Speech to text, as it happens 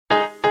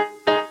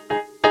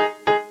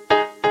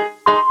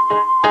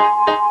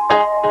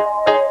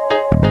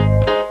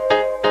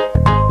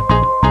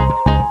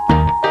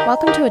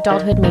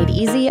Adulthood Made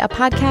Easy, a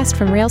podcast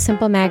from Real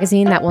Simple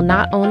Magazine that will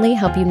not only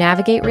help you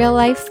navigate real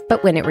life,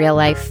 but win at real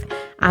life.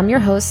 I'm your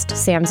host,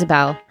 Sam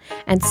Zabel.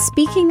 And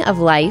speaking of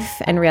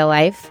life and real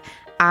life,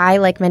 I,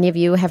 like many of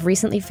you, have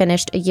recently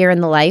finished A Year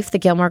in the Life, the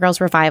Gilmore Girls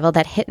revival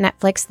that hit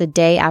Netflix the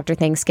day after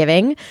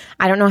Thanksgiving.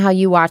 I don't know how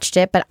you watched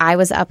it, but I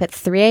was up at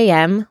 3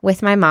 a.m.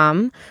 with my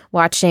mom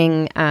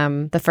watching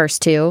the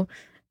first two.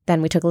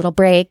 Then we took a little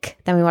break.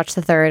 Then we watched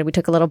the third. We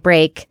took a little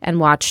break and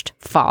watched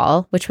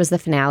Fall, which was the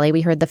finale.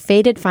 We heard the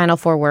faded final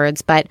four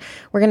words, but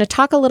we're going to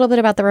talk a little bit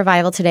about the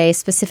revival today,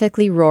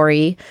 specifically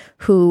Rory,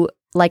 who,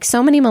 like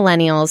so many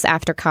millennials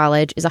after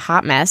college, is a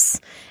hot mess.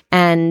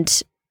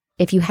 And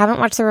if you haven't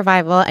watched the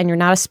revival and you're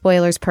not a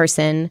spoilers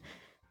person,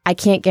 I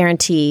can't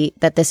guarantee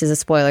that this is a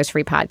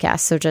spoilers-free podcast.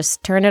 So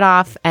just turn it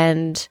off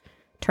and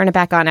turn it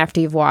back on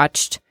after you've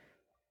watched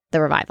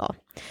the revival.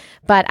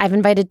 But I've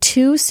invited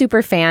two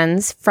super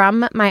fans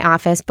from my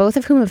office, both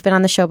of whom have been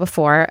on the show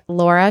before.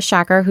 Laura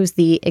Shocker, who's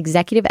the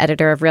executive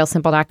editor of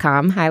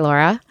RealSimple.com. Hi,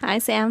 Laura. Hi,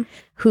 Sam.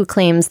 Who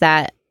claims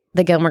that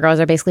the Gilmore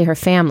Girls are basically her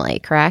family,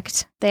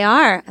 correct? They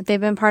are.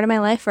 They've been part of my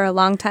life for a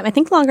long time. I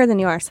think longer than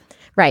yours.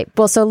 Right.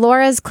 Well, so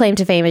Laura's claim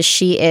to fame is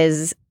she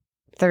is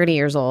 30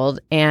 years old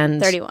and...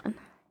 31.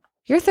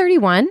 You're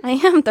 31? I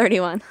am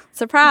 31.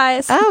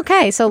 Surprise. Oh,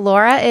 okay. So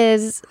Laura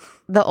is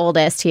the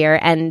oldest here,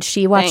 and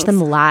she watched them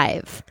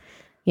live,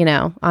 you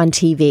know, on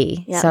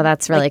TV. Yeah. So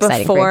that's really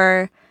exciting.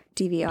 Before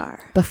DVR.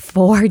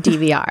 Before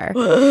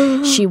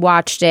DVR. She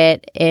watched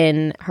it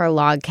in her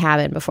log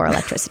cabin before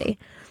electricity.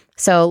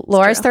 So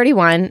Laura's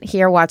 31,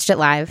 here watched it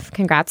live.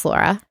 Congrats,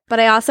 Laura. But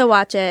I also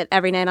watch it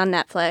every night on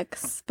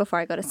Netflix. Before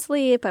I go to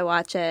sleep, I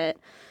watch it.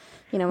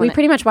 You know, we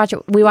pretty much watch it.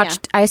 We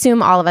watched, I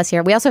assume all of us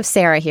here. We also have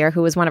Sarah here,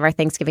 who was one of our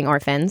Thanksgiving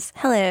orphans.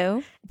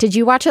 Hello. Did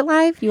you watch it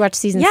live? You watched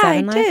season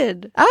 7 live? Yeah, I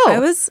did.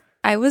 Oh.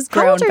 I was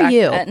grown How old are back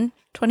you? Then.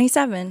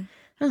 27.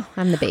 Oh,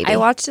 I'm the baby. I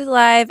watched it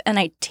live and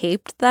I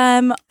taped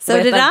them.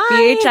 So did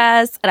I.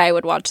 VHS, and I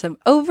would watch them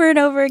over and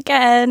over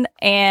again.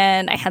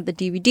 And I had the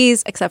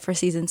DVDs except for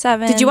season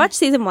 7. Did you watch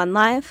season 1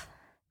 live?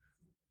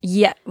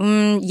 Yeah.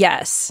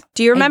 Yes.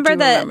 Do you remember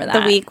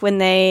the week when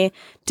they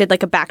did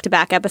like a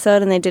back-to-back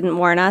episode and they didn't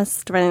warn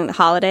us during the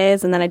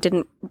holidays, and then I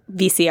didn't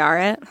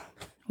VCR it?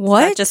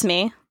 What? Is that just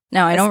me?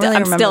 No, I don't really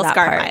remember that I'm still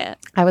scarred part. by it.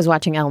 I was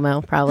watching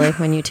Elmo probably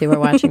when you two were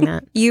watching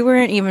that. You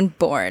weren't even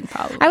born,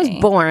 probably. I was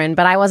born,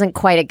 but I wasn't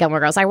quite at Gilmore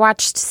Girls. I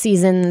watched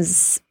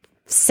seasons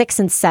 6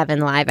 and 7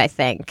 live, I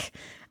think,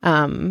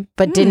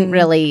 but didn't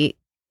really...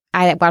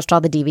 I watched all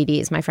the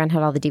DVDs. My friend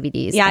had all the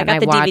DVDs. Yeah, I got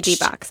the DVD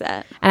box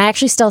set. And I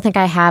actually still think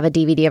I have a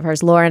DVD of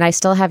hers. Lauren, I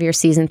still have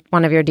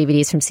one of your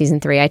DVDs from season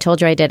 3. I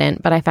told you I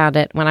didn't, but I found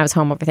it when I was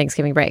home over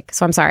Thanksgiving break.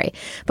 So I'm sorry.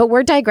 But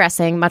we're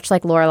digressing, much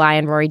like Lorelai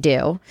and Rory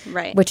do,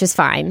 right? Which is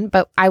fine.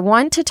 But I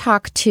want to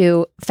talk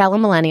to fellow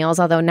millennials,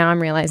 although now I'm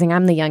realizing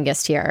I'm the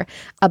youngest here,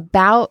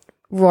 about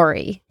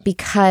Rory.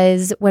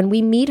 Because when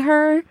we meet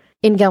her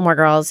in Gilmore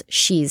Girls,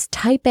 she's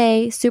type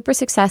A, super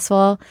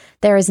successful.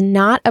 There is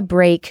not a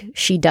break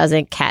she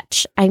doesn't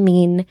catch. I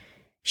mean,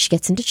 she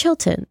gets into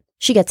Chilton.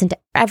 She gets into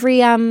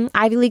every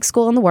Ivy League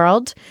school in the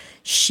world.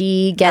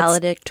 She gets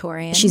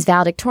valedictorian. She's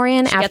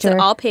valedictorian. She gets it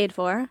all paid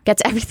for.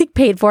 Gets everything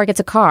paid for. Gets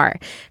a car.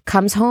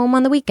 Comes home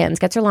on the weekends.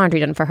 Gets her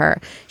laundry done for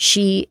her.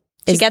 She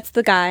gets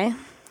the guy.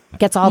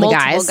 Gets all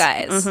multiple the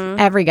guys.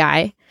 Mm-hmm. Every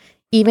guy.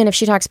 Even if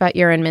she talks about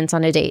urine mints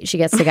on a date, she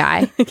gets the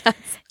guy.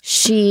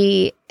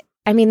 Yes.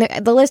 I mean,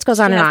 the list goes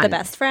on and on. She's the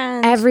best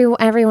friend.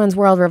 Everyone's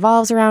world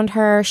revolves around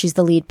her. She's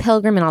the lead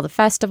pilgrim in all the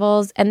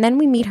festivals. And then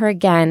we meet her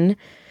again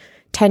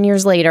 10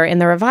 years later in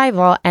the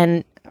revival,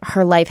 and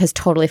her life has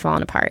totally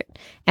fallen apart.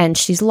 And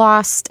she's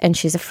lost, and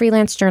she's a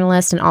freelance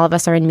journalist, and all of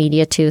us are in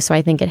media too. So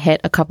I think it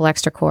struck a couple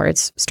extra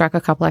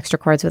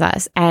chords with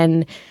us.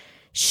 And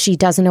she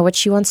doesn't know what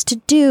she wants to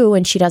do,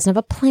 and she doesn't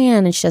have a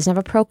plan, and she doesn't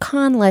have a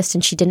pro-con list,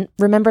 and she didn't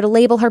remember to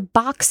label her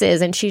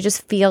boxes, and she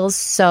just feels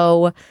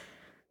so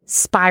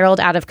spiraled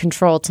out of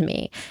control to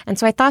me. And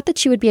so I thought that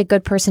she would be a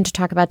good person to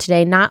talk about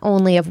today, not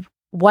only of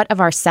what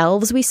of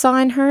ourselves we saw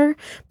in her,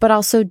 but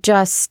also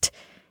just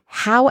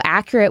how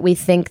accurate we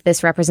think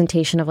this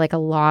representation of like a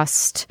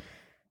lost,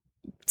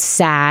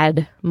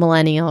 sad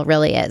millennial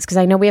really is. Because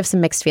I know we have some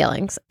mixed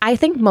feelings. I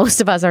think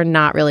most of us are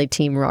not really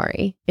Team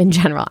Rory in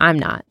general. I'm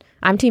not.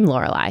 I'm Team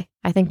Lorelai.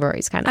 I think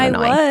Rory's kind of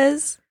annoying.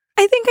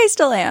 I think I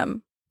still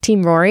am.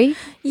 Team Rory?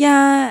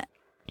 Yeah.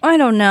 I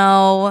don't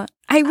know.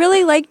 I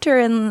really liked her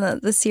in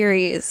the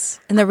series,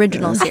 in the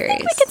original series. I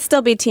think we can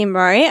still be Team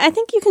Rory. I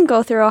think you can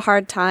go through a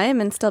hard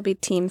time and still be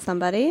Team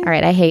somebody. All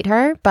right, I hate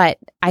her, but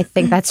I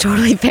think that's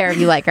totally fair if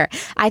you like her.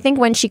 I think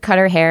when she cut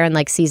her hair in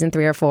like season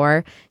 3 or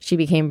 4, she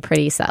became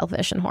pretty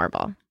selfish and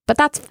horrible. But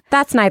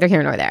that's neither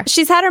here nor there.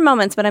 She's had her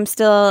moments, but I'm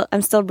still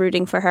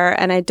rooting for her,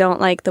 and I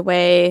don't like the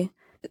way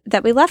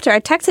that we left her. I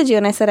texted you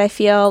and I said, I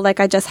feel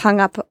like I just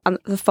hung up on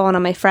the phone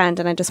on my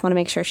friend, and I just want to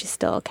make sure she's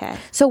still okay.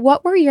 So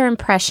what were your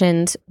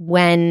impressions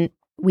when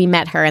we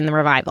met her in the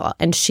revival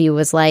and she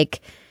was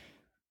like,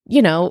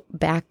 you know,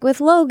 back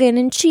with Logan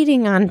and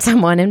cheating on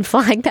someone and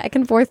flying back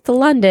and forth to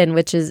London,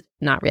 which is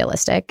not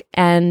realistic.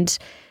 And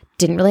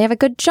didn't really have a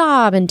good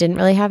job and didn't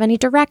really have any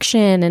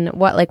direction. And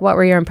what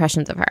were your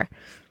impressions of her?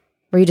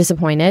 Were you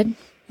disappointed?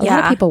 A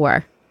lot of people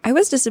were. I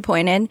was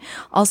disappointed.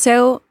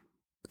 Also,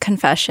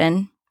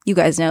 confession. You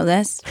guys know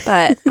this,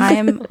 but I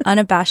am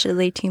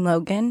unabashedly Team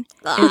Logan.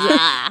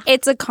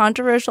 It's a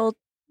controversial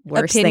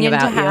Worst opinion thing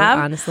about to have,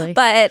 you, honestly.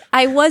 But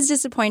I was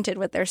disappointed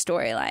with their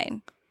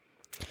storyline.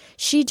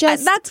 She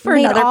just that's for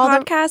made another all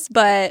podcast,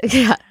 but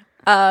Yeah.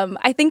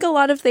 I think a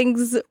lot of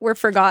things were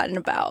forgotten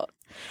about.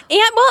 And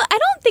well, I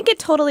don't think it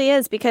totally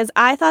is, because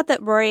I thought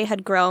that Rory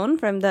had grown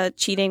from the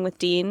cheating with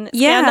Dean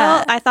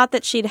scandal. I thought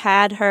that she'd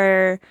had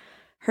her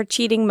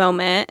cheating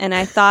moment, and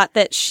I thought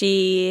that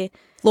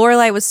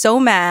Lorelai was so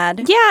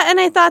mad. Yeah, and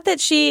I thought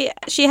that she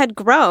had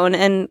grown,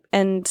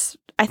 and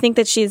I think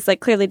that she's like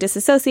clearly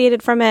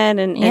disassociated from it,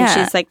 and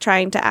she's like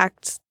trying to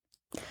act.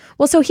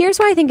 Well, so here's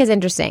what I think is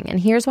interesting, and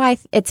here's why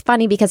it's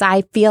funny, because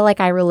I feel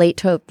like I relate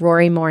to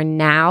Rory more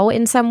now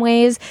in some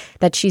ways,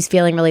 that she's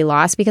feeling really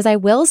lost, because I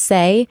will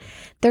say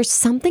there's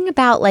something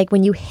about like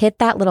when you hit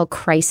that little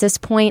crisis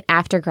point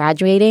after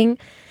graduating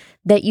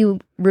that you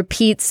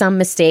repeat some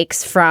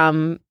mistakes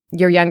from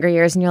your younger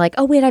years and you're like,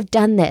 oh, wait, I've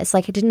done this.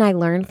 Like, didn't I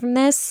learn from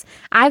this?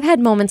 I've had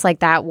moments like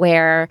that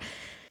where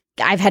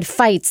I've had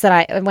fights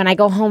that when I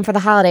go home for the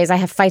holidays, I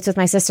have fights with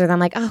my sister that I'm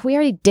like, oh, we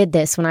already did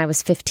this when I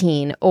was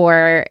 15.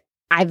 Or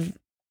I've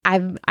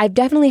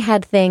definitely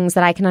had things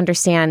that I can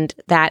understand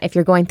that if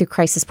you're going through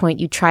crisis point,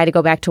 you try to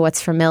go back to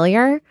what's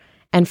familiar.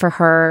 And for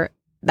her,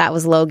 that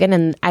was Logan.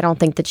 And I don't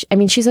think that, I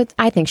think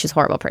she's a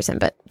horrible person,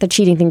 but the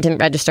cheating thing didn't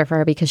register for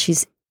her because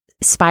she's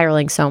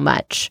spiraling so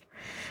much.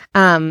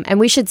 And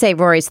we should say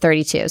Rory's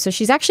 32. So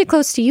she's actually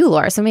close to you,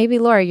 Laura. So maybe,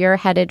 Laura, you're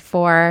headed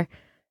for...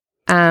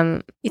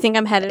 you think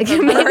I'm headed for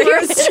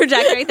Rory's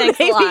trajectory? Thanks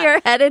a lot. Maybe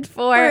you're headed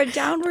for a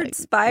downward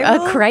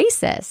spiral. A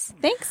crisis.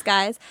 Thanks,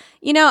 guys.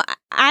 You know,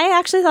 I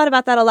actually thought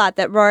about that a lot,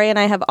 that Rory and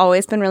I have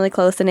always been really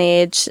close in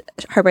age.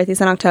 Her birthday's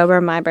in October,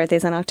 my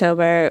birthday's in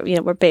October. You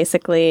know, we're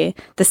basically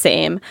the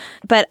same.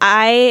 But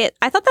I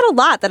thought that a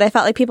lot, that I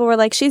felt like people were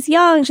like, she's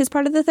young, she's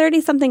part of the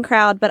 30-something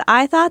crowd. But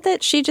I thought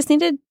that she just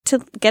needed to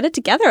get it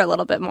together a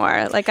little bit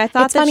more. Like, I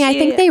thought it's funny. I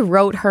think they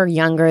wrote her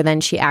younger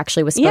than she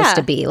actually was supposed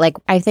to be. Like,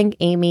 I think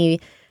Amy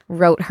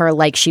wrote her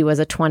like she was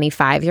a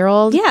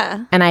 25-year-old.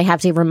 Yeah. And I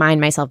have to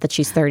remind myself that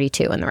she's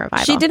 32 in the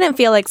revival. She didn't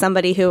feel like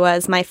somebody who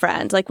was my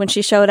friend. Like when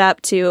she showed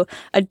up to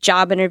a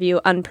job interview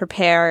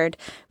unprepared,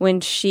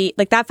 when she,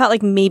 like that felt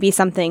like maybe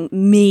something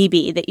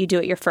that you do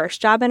at your first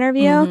job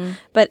interview,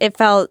 but it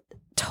felt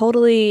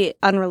totally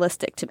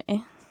unrealistic to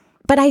me.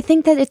 But I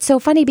think that it's so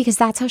funny because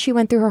that's how she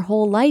went through her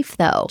whole life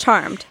though.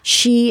 Charmed.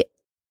 She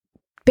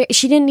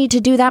didn't need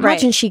to do that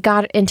much, and she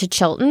got into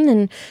Chilton,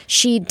 and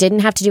she didn't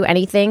have to do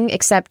anything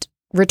except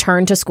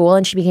return to school,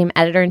 and she became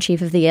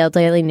editor-in-chief of the Yale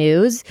Daily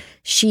News.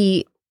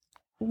 She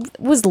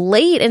was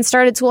late and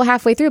started school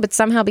halfway through, but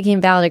somehow became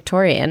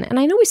valedictorian. And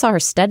I know we saw her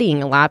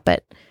studying a lot,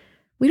 but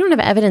we don't have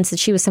evidence that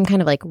she was some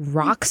kind of like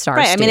rock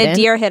star student. I mean, a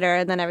deer hit her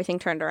and then everything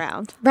turned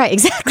around. Right,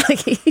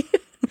 exactly.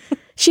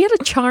 She had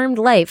a charmed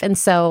life, and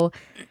so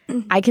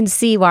I can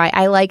see why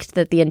I liked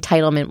that the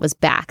entitlement was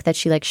back, that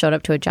she like showed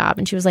up to a job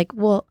and she was like,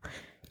 well,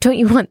 don't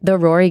you want the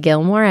Rory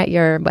Gilmore at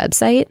your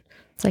website?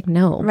 It's like,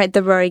 no. Right,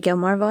 the Rory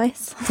Gilmore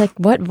voice. It's like,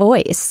 what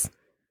voice?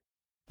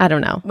 I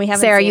don't know. We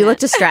haven't Sarah, seen you it. look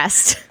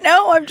distressed.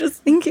 No, I'm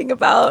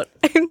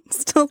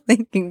still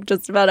thinking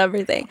just about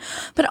everything.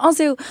 But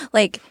also,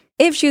 like,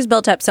 if she was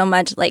built up so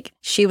much, like,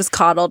 she was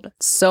coddled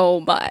so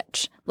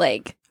much,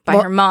 like, by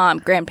her mom,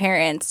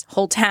 grandparents,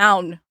 whole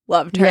town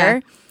loved her. Yeah.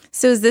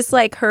 So is this,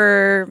 like,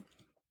 her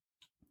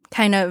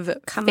kind of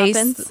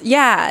Comeuppance?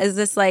 Yeah, is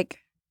this, like,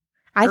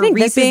 I think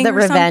this is the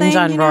revenge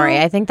on Rory.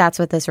 Know? I think that's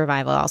what this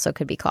revival also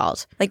could be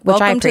called. Like, which I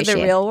welcome to appreciate.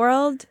 the real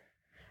world?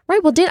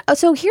 Right. Well,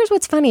 so here's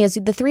what's funny is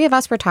the three of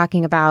us were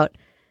talking about,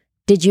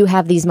 did you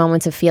have these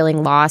moments of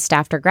feeling lost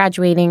after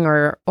graduating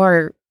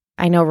or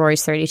I know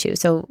Rory's 32,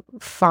 so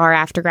far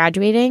after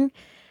graduating,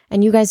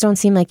 and you guys don't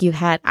seem like you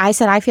had. I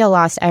said I feel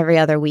lost every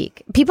other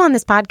week. People on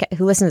this podcast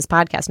who listen to this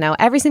podcast know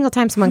every single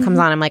time someone comes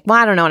on, I'm like, well,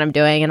 I don't know what I'm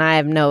doing and I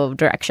have no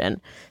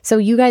direction. So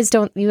you guys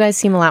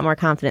seem a lot more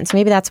confident. So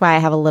maybe that's why I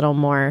have a little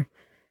more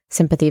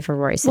sympathy for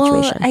Rory's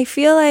situation. Well, I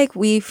feel like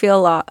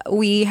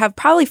we have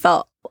probably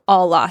felt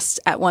all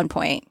lost at one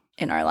point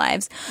in our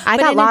lives. I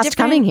got lost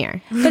coming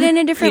here. But in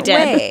a different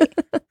way.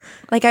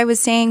 Like I was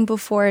saying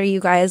before to you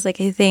guys, like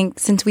I think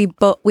since we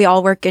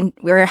all work and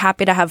we're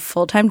happy to have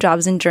full-time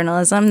jobs in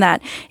journalism,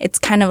 that it's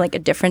kind of like a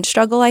different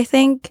struggle, I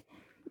think.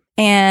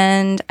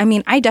 And I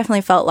mean, I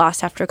definitely felt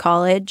lost after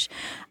college.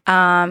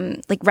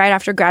 Like right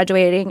after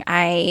graduating,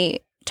 I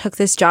took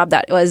this job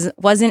that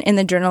wasn't in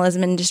the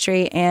journalism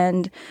industry,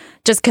 and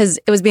just because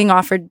it was being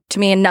offered to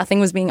me and nothing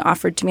was being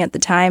offered to me at the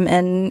time,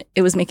 and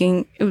it was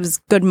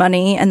good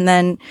money. And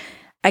then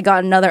I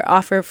got another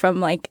offer from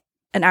like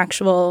an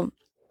actual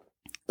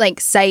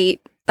like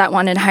site that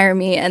wanted to hire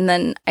me, and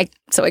then I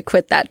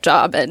quit that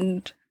job,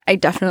 and I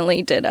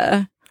definitely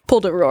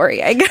pulled a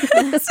Rory, I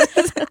guess.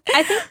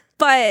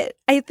 But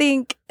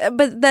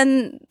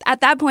then at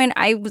that point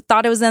I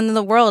thought it was the end of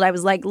the world. I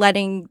was like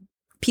letting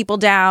people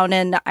down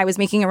and I was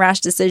making a rash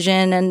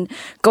decision and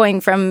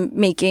going from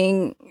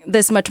making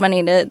this much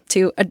money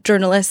to a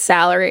journalist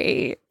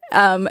salary.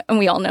 And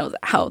we all know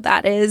how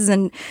that is.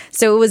 And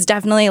so it was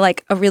definitely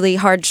like a really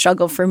hard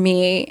struggle for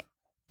me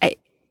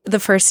the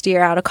first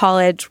year out of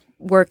college,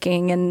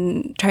 working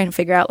and trying to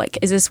figure out, like,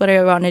 is this what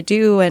I want to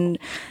do? And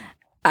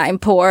I'm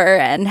poor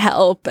and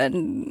help.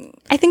 And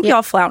I think we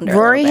all flounder.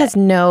 Rory has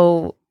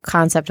no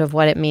concept of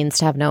what it means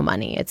to have no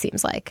money, it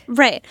seems like.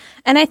 Right.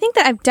 And I think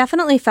that I've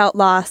definitely felt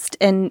lost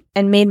and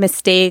made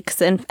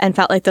mistakes and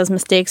felt like those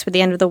mistakes were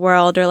the end of the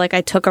world, or like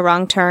I took a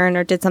wrong turn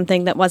or did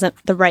something that wasn't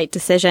the right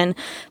decision.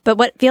 But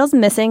what feels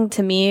missing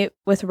to me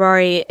with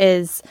Rory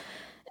is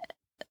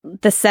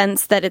the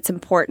sense that it's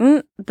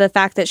important. The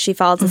fact that she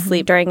falls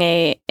asleep during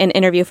an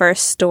interview for a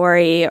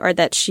story, or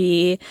that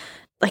she,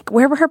 like,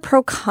 where were her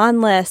pro-con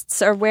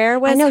lists, or where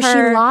was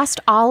she lost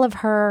all of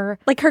her,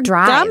 like, her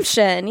drive.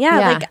 gumption.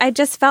 Yeah, like, I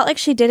just felt like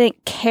she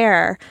didn't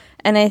care.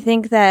 And I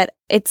think that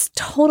it's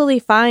totally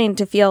fine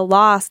to feel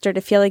lost or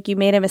to feel like you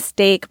made a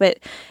mistake, but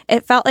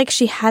it felt like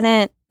she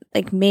hadn't,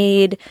 like,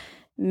 made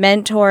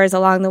mentors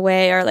along the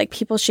way, or like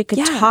people she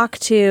could talk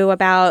to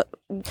about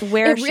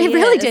where she is. It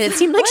really did. It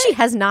seemed like she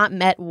has not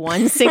met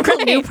one single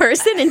new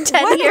person in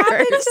 10 years. What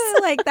happened to,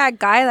 like, that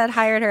guy that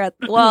hired her at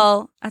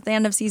the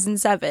end of season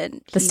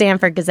 7? The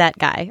Stanford Gazette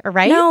guy,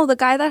 right? No, the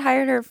guy that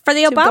hired her for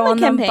the Obama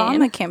campaign.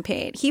 Obama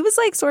campaign. He was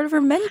like sort of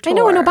her mentor. I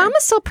know, and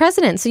Obama's still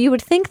president, so you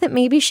would think that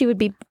maybe she would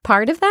be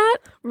part of that.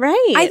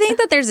 Right. I think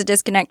that there's a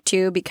disconnect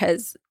too,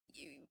 because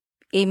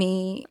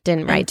Amy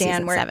didn't write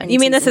Dan season 7. You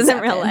mean this isn't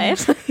real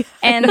life?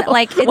 And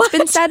like it's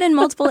been said in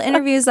multiple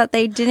interviews that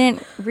they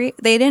didn't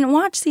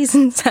watch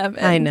season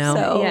 7. I know.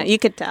 So yeah, you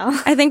could tell.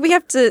 I think we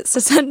have to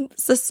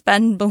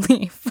suspend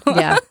belief.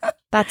 Yeah,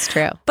 that's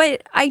true.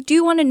 But I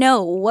do want to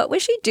know, what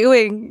was she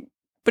doing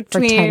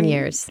between for 10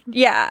 years?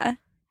 Yeah,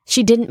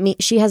 she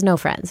has no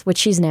friends, which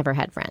she's never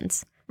had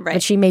friends. Right.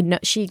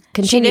 But she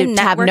continued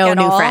to have no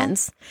new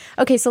friends.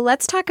 Okay, so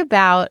let's talk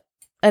about.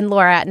 And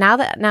Laura, now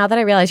that I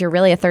realize you're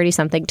really a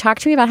 30-something, talk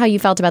to me about how you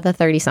felt about the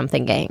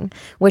 30-something gang,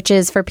 which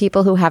is, for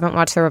people who haven't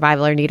watched the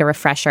revival or need a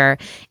refresher,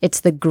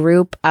 it's the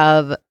group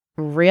of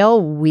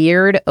real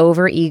weird,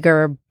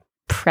 overeager,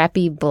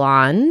 preppy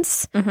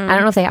blondes. I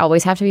don't know if they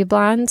always have to be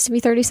blondes to be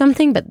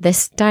 30-something, but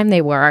this time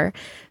they were,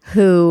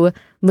 who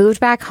moved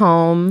back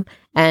home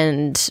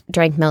and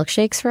drank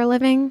milkshakes for a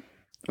living.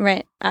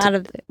 Right,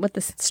 with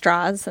the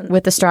straws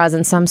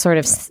and some sort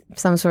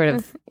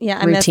of yeah,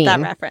 I routine. missed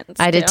that reference.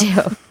 I did too.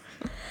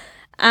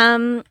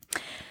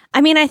 I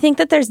mean, I think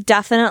that there's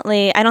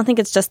definitely, I don't think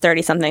it's just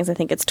 30-somethings. I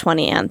think it's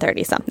 20 and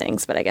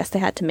 30-somethings, but I guess they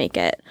had to make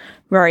it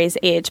Rory's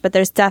age. But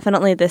there's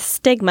definitely this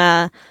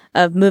stigma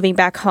of moving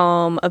back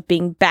home, of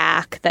being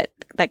back, that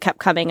kept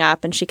coming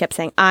up. And she kept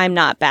saying, I'm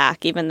not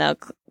back, even though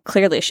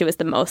clearly she was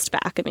the most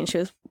back. I mean, she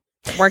was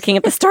working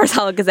at the Stars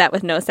Hollow Gazette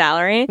with no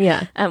salary.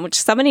 Yeah. Which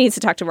somebody needs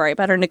to talk to Rory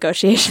about her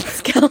negotiation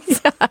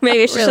skills.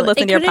 Maybe she should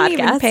listen to your podcast. They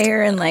couldn't even pay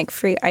her in like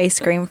free ice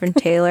cream from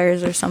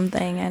Taylor's or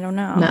something. I don't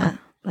know. No.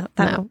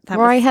 No,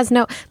 Rory has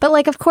no. But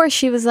like, of course,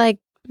 she was like,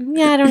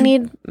 "Yeah, I don't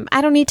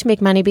need to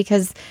make money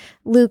because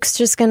Luke's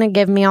just gonna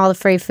give me all the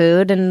free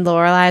food, and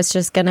Lorelai's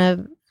just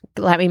gonna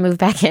let me move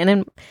back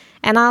in,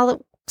 and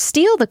I'll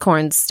steal the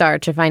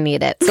cornstarch if I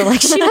need it." So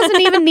like, she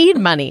doesn't even need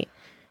money.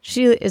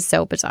 She is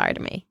so bizarre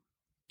to me.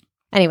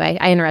 Anyway,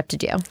 I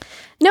interrupted you.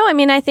 No, I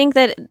mean, I think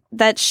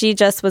that she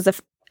just was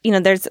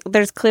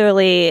there's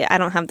clearly, I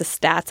don't have the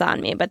stats on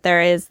me, but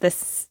there is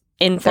this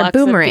influx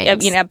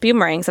of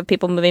boomerangs of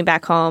people moving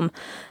back home.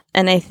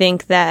 And I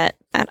think that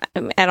I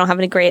don't have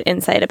any great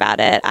insight about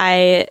it.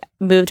 I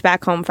moved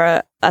back home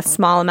for a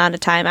small amount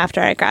of time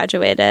after I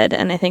graduated.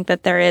 And I think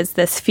that there is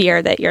this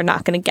fear that you're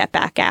not going to get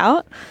back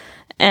out.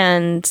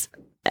 And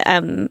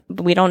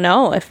we don't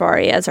know if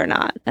Rory is or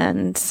not.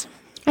 And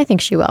I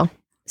think she will.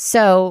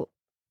 So,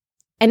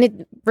 and it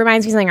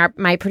reminds me of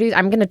something, my producer,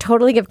 I'm going to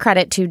totally give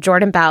credit to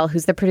Jordan Bell,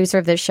 who's the producer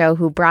of this show,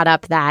 who brought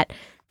up that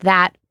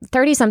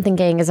 30-something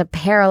gang is a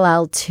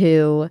parallel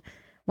to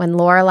when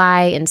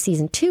Lorelai in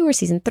season 2 or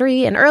season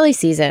 3, an early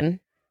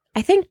season,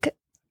 I think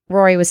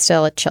Rory was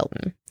still at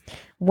Chilton,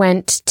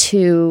 went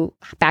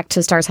back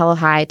to Stars Hollow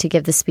High to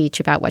give the speech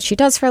about what she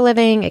does for a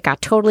living. It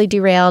got totally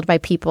derailed by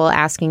people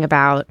asking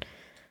about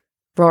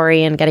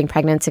Rory and getting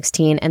pregnant at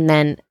 16, and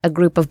then a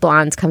group of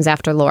blondes comes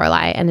after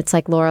Lorelai, and it's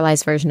like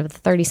Lorelai's version of the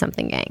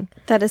 30-something gang.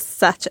 That is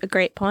such a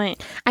great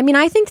point. I mean,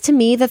 I think to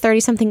me, the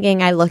 30-something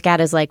gang I look at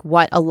as like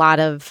what a lot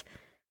of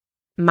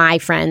my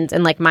friends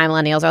and like my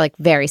millennials are like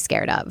very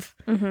scared of.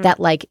 Mm-hmm. That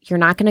like you're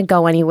not going to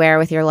go anywhere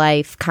with your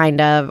life, kind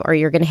of, or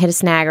you're going to hit a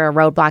snag or a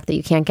roadblock that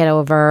you can't get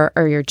over,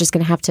 or you're just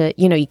going to have to,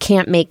 you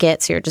can't make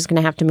it, so you're just going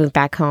to have to move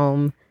back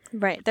home.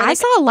 Right. I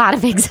saw a lot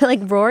of like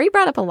Rory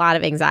brought up a lot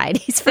of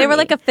anxieties. They were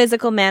like a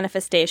physical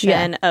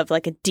manifestation of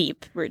like a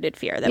deep rooted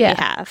fear that we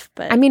have.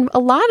 But I mean, a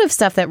lot of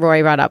stuff that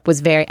Rory brought up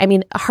was very, I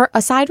mean,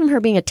 aside from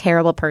her being a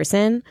terrible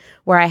person,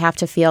 where I have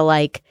to feel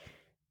like,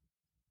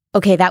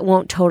 okay, that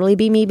won't totally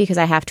be me because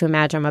I have to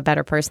imagine I'm a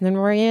better person than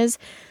Rory is.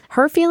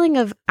 her feeling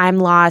of I'm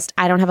lost,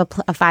 I don't have a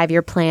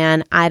 5-year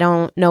plan, I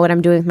don't know what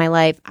I'm doing with my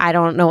life, I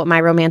don't know what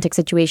my romantic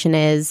situation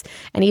is.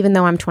 And even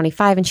though I'm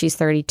 25 and she's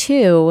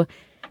 32,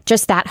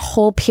 just that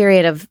whole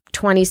period of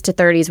 20s to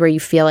 30s where you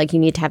feel like you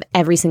need to have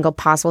every single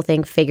possible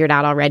thing figured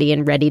out already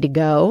and ready to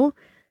go,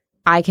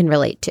 I can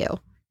relate to.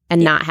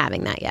 And not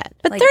having that yet.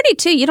 But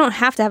 32, you don't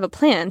have to have a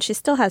plan. She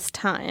still has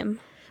time.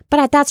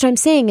 But that's what I'm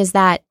saying is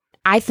that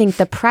I think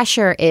the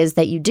pressure is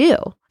that you do.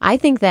 I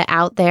think that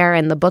out there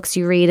and the books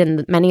you read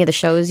and many of the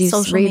shows you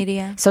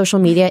read, social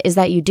media, is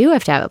that you do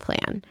have to have a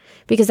plan.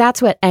 Because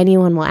that's what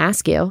anyone will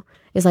ask you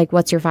is like,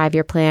 what's your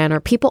 5-year plan? Or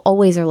people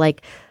always are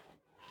like,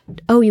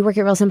 oh, you work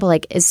at Real Simple.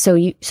 Like, so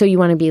you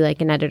want to be like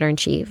an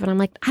editor-in-chief? And I'm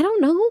like, I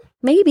don't know.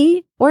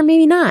 Maybe. Or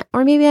maybe not.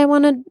 Or maybe I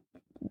want to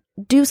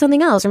do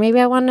something else. Or maybe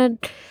I want to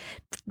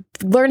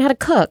learn how to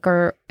cook,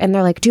 and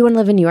they're like, do you want to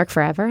live in New York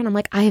forever? And I'm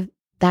like,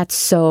 that's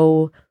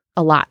so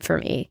a lot for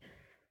me.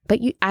 But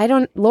you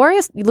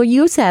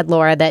said,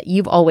 Laura, that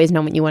you've always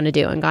known what you want to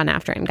do and gone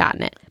after it and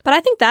gotten it. But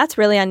I think that's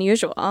really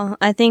unusual.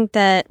 I think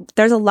that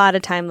there's a lot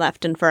of time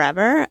left in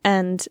forever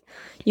and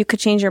you could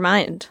change your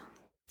mind.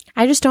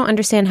 I just don't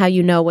understand how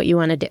you know what you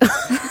want to do.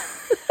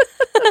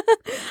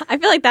 I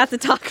feel like that's a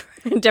talk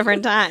for a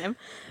different time.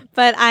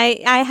 But I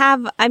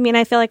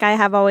feel like I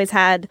have always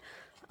had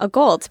a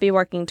goal to be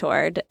working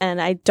toward.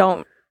 And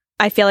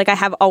I feel like I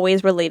have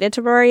always related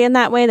to Rory in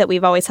that way, that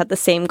we've always had the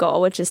same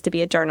goal, which is to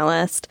be a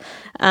journalist.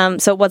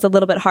 So it was a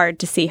little bit hard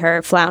to see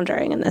her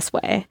floundering in this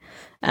way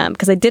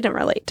because I didn't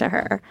relate to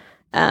her.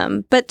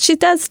 But she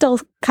does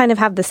still kind of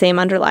have the same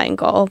underlying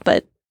goal,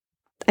 but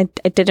I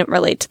didn't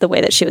relate to the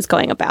way that she was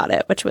going about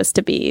it, which was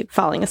to be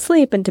falling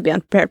asleep and to be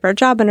unprepared for a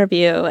job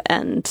interview.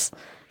 And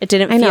it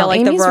didn't feel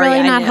like Amy's the Rory really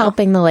I not knew.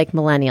 helping the like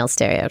millennial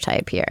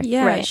stereotype here.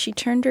 Yeah, Right. she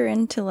turned her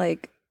into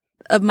like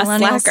a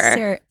millennial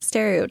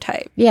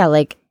stereotype. Yeah,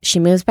 like she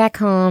moves back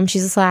home.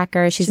 She's a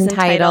slacker. She's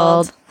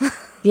entitled.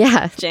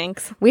 Yeah.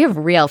 Jinx. We have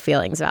real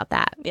feelings about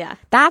that. Yeah.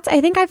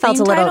 I think I felt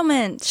a little...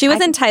 Entitlement. She was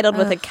entitled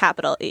with a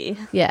capital E.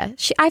 Yeah.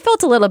 I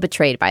felt a little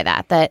betrayed by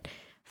that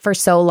for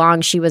so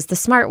long she was the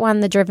smart one,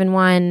 the driven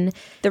one.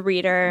 The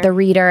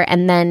reader.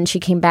 And then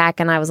she came back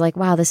and I was like,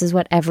 wow, this is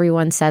what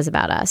everyone says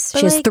about us. But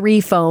she has 3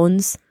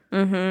 phones.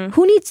 Mm-hmm.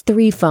 Who needs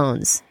 3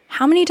 phones?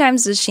 How many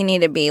times does she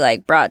need to be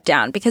like brought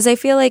down? Because I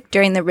feel like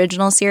during the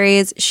original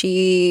series,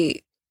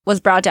 she was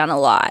brought down a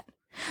lot.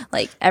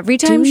 Like every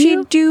time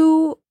she'd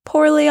do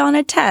poorly on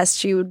a test,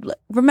 she would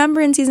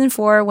remember in season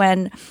 4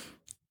 when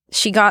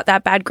she got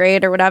that bad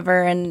grade or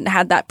whatever and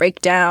had that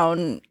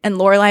breakdown, and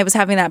Lorelai was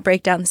having that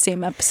breakdown the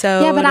same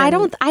episode. Yeah, but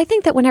I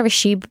think that whenever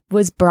she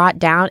was brought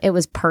down, it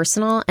was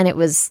personal and it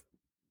was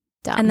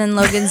dumb. And then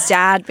Logan's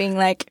dad being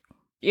like,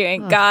 you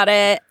ain't got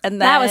it. And then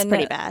that was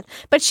pretty bad.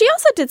 But she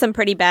also did some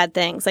pretty bad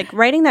things, like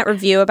writing that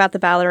review about the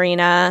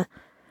ballerina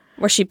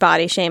where she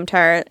body shamed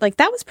her. Like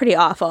that was pretty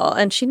awful.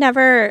 And she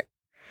never,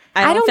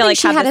 I don't feel think like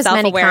she had had as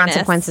many self-awareness.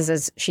 consequences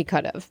as she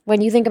could have.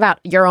 When you think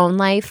about your own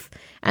life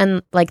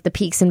and like the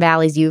peaks and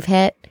valleys you've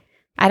hit,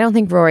 I don't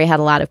think Rory had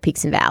a lot of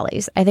peaks and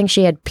valleys. I think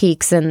she had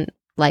peaks and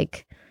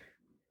like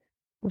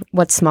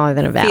what's smaller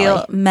than a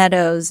valley?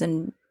 Meadows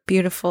and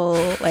beautiful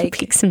like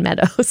peaks and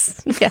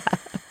meadows. Yeah.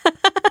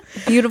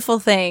 Beautiful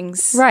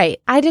things.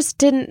 Right. I just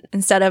didn't.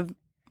 Instead of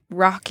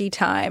rocky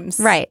times.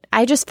 Right.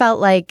 I just felt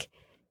like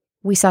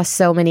we saw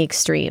so many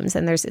extremes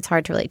and it's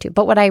hard to relate to.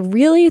 But what I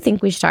really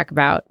think we should talk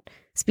about,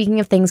 speaking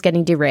of things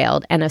getting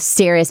derailed and a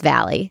serious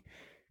valley,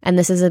 and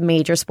this is a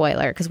major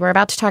spoiler because we're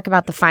about to talk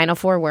about the final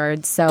 4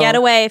 words. So get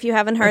away if you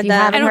haven't heard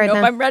them. I don't know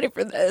if I'm ready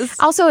for this.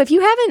 Also, if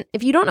you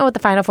don't know what the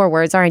final 4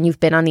 words are and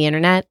you've been on the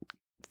internet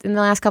in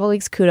the last couple of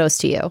weeks, kudos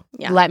to you.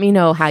 Yeah. Let me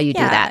know how you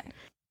do that.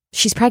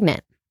 She's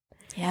pregnant.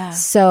 Yeah.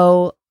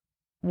 So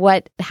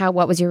what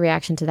was your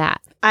reaction to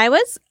that?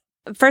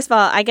 First of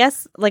all, I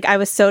guess like I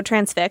was so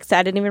transfixed,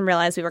 I didn't even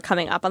realize we were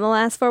coming up on the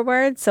last 4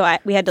 words. So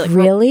we had to like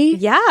really,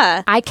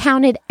 yeah. I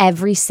counted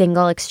every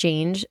single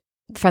exchange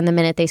from the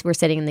minute they were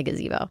sitting in the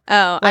gazebo.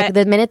 Oh, like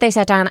the minute they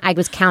sat down, I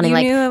was counting.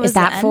 Like, is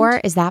that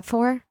 4? Is that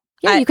 4?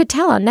 Yeah, you could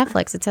tell on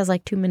Netflix. It says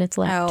like 2 minutes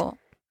left.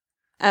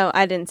 Oh,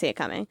 I didn't see it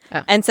coming.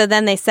 Oh. And so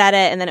then they said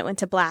it, and then it went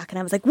to black, and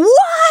I was like,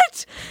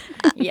 what?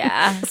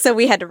 Yeah. So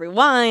we had to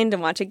rewind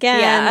and watch again.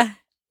 Yeah.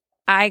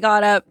 I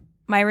got up.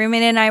 My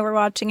roommate and I were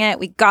watching it.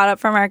 We got up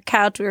from our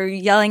couch. We were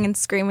yelling and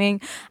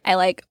screaming. I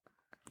like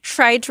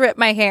tried to rip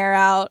my hair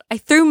out. I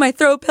threw my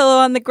throw pillow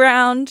on the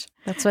ground.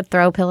 That's what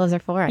throw pillows are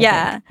for, I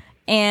think.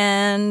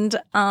 And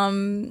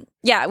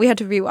we had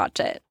to rewatch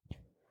it.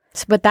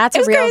 But that's it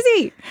was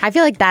crazy. I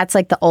feel like that's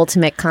like the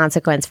ultimate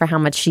consequence for how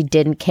much she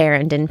didn't care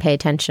and didn't pay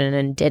attention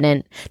and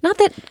didn't. Not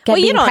that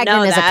being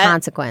pregnant is a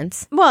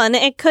consequence. Well, and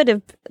it could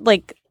have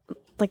like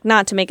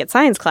not to make it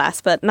science class,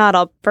 but not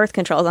all birth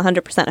control is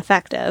 100%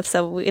 effective.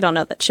 So we don't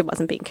know that she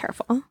wasn't being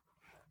careful.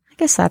 I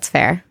guess that's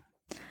fair.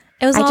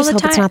 It was I all just the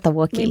hope time. it's not the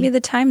Wookiee. Maybe the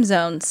time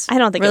zones. I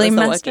don't think really it was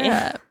messed the her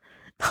Wookiee. up.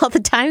 All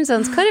the time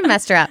zones could have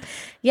messed her up.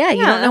 Yeah,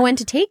 you don't know when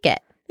to take it.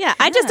 Yeah,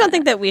 I just don't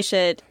think that we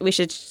should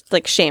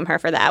like shame her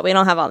for that. We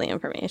don't have all the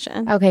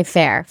information. Okay,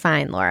 fair.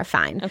 Fine, Laura,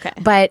 fine. Okay.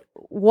 But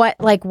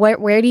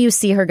where do you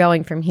see her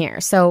going from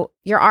here? So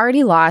you're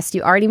already lost.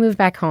 You already moved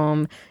back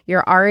home.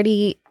 You're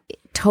already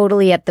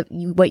totally at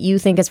what you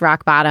think is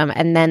rock bottom,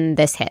 and then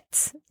this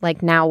hits.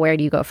 Like, now where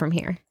do you go from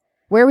here?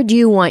 Where would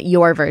you want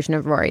your version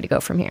of Rory to go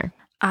from here?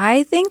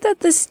 I think that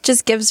this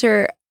just gives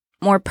her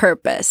more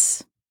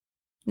purpose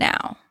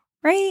now,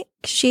 right?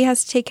 She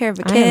has to take care of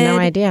a kid. I have no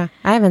idea.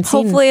 I haven't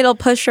seen. Hopefully it'll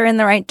push her in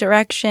the right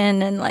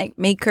direction and like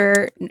make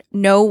her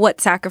know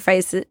what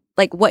sacrifices,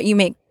 like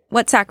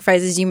what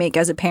sacrifices you make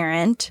as a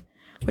parent,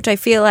 which I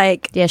feel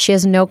like. Yeah, she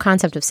has no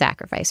concept of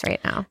sacrifice right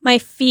now. My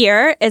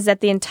fear is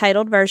that the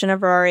entitled version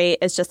of Rory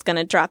is just going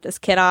to drop this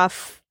kid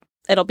off.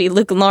 It'll be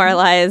Luke and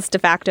Lorelai's de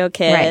facto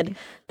kid, right,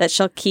 that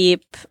she'll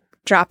keep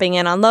dropping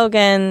in on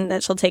Logan,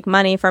 that she'll take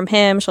money from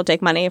him, she'll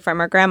take money from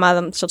her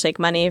grandma, she'll take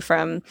money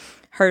from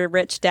her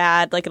rich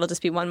dad. Like, it'll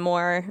just be one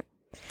more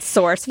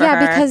source for her.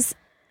 Yeah, because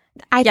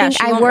I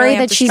worry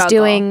that she's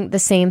doing the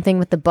same thing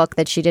with the book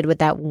that she did with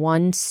that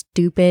one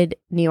stupid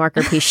New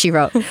Yorker piece she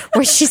wrote,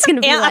 where she's going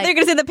to be like, they're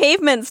going to say the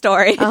pavement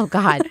story. Oh,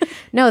 God.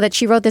 No, that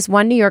she wrote this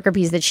one New Yorker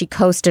piece that she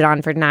coasted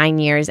on for 9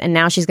 years, and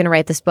now she's going to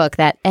write this book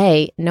that,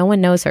 no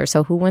one knows her,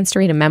 so who wants to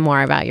read a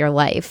memoir about your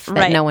life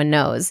that no one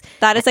knows?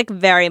 That is like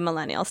very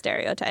millennial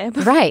stereotype.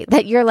 Right.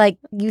 That you're like,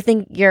 you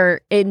think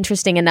you're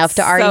interesting enough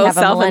to already have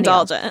a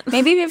millennial. Self-indulgent.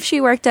 Maybe if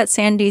she worked at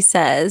Sandy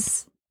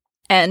Says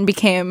and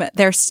became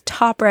their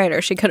top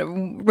writer, she could have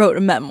wrote a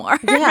memoir.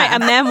 Yeah, right, a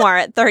memoir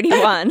at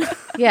 31.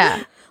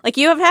 Yeah. Like,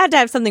 you have had to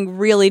have something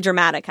really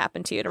dramatic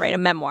happen to you to write a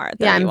memoir at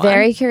 31. Yeah, I'm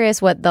very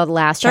curious what the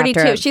last 32.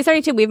 chapter... She's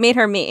 32. We've made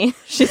her me.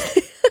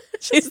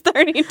 She's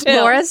 32.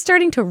 Laura's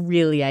starting to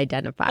really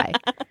identify.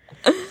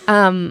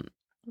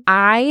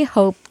 I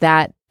hope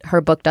that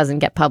her book doesn't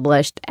get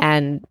published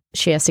and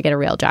she has to get a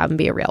real job and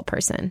be a real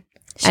person.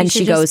 And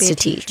she goes to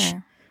teach.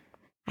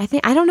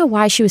 I don't know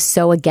why she was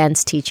so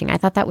against teaching. I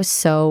thought that was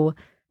so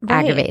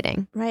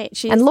aggravating.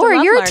 Right. And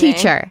Laura, you're a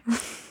teacher.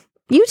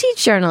 You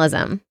teach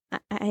journalism.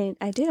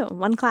 I do.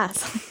 One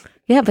class.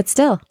 Yeah, but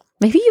still.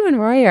 Maybe you and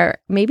Rory are,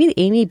 maybe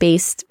Amy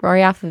based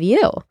Rory off of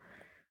you.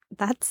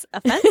 That's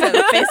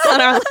offensive based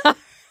on our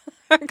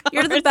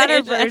You're the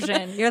better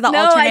version. You're the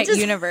alternate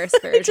universe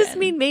version. I just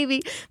mean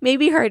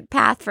maybe her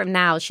path from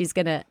now, she's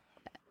going to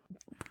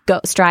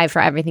go strive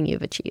for everything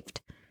you've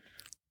achieved.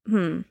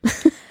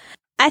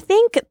 I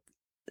think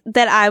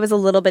that I was a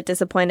little bit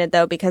disappointed,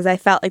 though, because I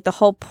felt like the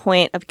whole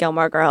point of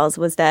Gilmore Girls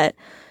was that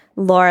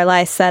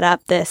Lorelai set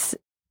up this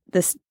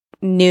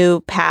new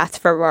path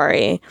for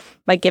Rory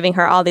by giving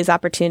her all these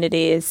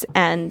opportunities,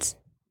 and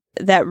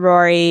that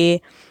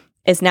Rory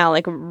is now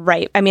like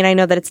right. I mean, I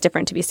know that it's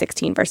different to be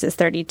 16 versus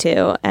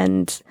 32,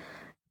 and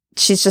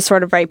she's just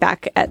sort of right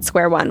back at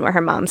square one where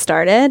her mom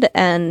started.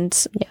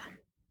 And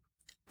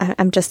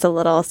I'm just a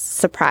little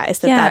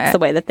surprised that that's the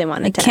way that they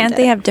wanted to Can't end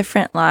they it. have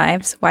different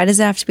lives? Why does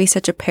it have to be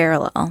such a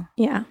parallel?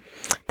 Yeah.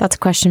 That's a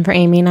question for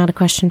Amy, not a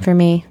question for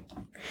me.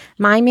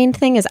 My main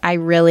thing is I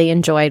really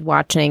enjoyed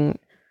watching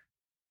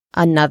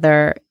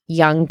another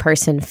young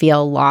person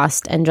feel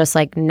lost and just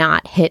like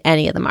not hit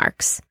any of the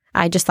marks.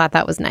 I just thought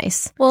that was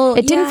nice. Well,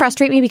 it didn't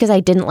frustrate me because I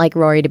didn't like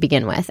Rory to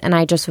begin with. And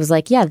I just was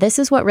like, yeah, this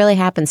is what really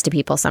happens to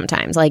people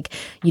sometimes. Like,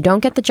 you don't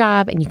get the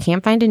job and you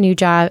can't find a new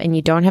job and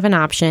you don't have an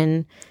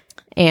option.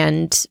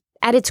 And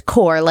at its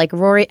core, like,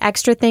 Rory,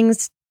 extra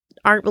things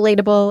aren't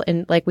relatable.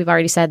 And like we've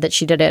already said that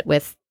she did it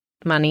with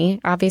money,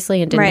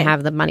 obviously, and didn't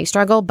have the money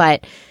struggle.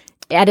 But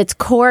at its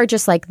core,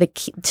 just like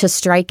to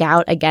strike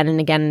out again and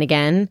again and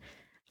again,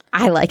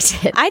 I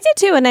liked it. I did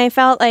too. And I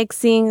felt like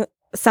seeing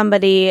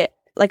somebody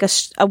like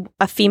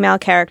a female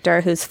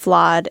character who's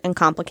flawed and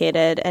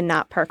complicated and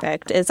not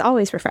perfect is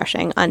always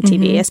refreshing on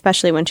TV,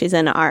 especially when she's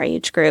in our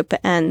age group.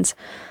 And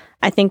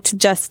I think to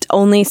just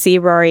only see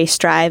Rory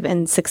strive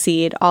and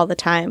succeed all the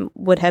time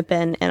would have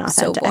been inauthentic.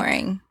 So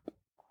boring.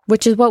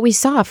 Which is what we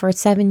saw for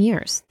 7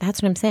 years.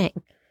 That's what I'm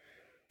saying.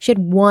 She had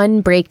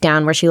one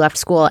breakdown where she left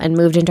school and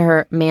moved into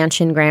her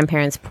mansion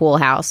grandparents' pool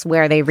house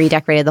where they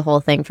redecorated the whole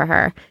thing for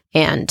her.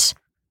 And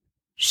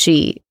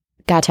she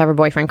got to have her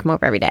boyfriend come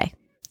over every day.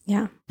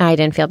 Yeah. I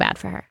didn't feel bad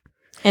for her.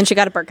 And she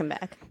got a Birkin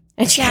bag.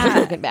 And she got a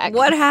Birkin bag.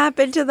 What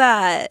happened to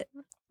that?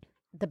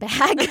 The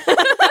bag?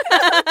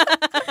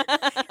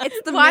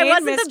 It's the Why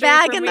wasn't the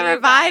bag in the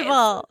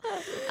revival?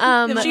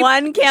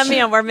 One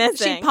cameo we're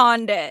missing. She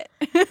pawned it.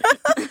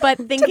 But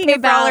thinking to pay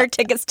about for all her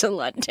tickets to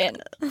London.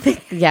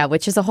 Yeah,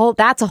 which is talk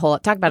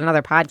about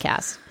another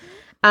podcast.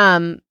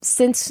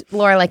 Since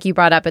Laura, like you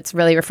brought up, it's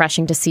really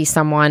refreshing to see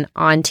someone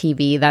on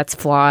TV that's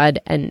flawed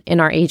and in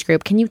our age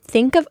group. Can you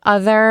think of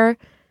other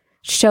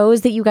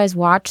shows that you guys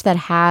watch that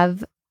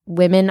have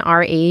women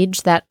our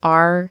age that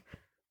are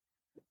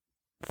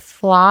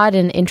flawed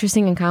and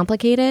interesting and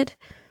complicated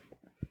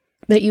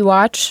that you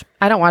watch?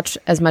 I don't watch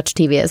as much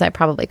TV as I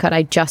probably could.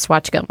 I just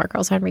watch Gilmore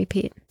Girls on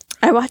repeat.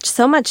 I watch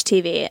so much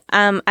TV.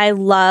 I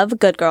love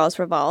Good Girls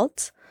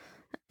Revolt.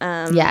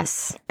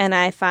 Yes. And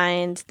I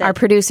find that our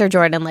producer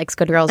Jordan likes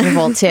Good Girls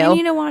Revolt too. I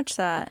need to watch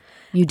that.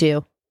 You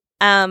do.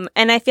 And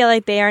I feel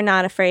like they are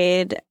not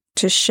afraid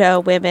to show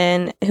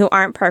women who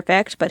aren't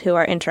perfect, but who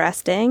are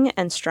interesting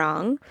and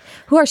strong.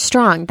 Who are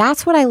strong.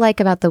 That's what I like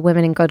about the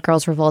women in Good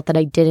Girls Revolt that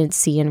I didn't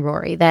see in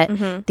Rory.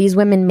 That these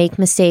women make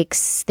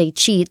mistakes, they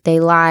cheat, they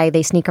lie,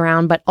 they sneak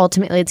around, but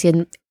ultimately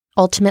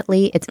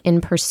it's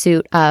in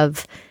pursuit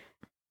of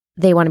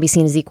they want to be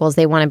seen as equals.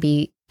 They want to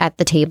be at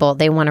the table.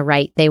 They want to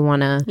write. They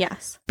want to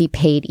be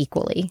paid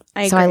equally.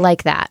 So I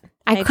like that.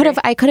 I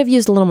could have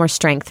used a little more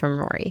strength from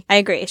Rory. I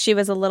agree. She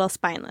was a little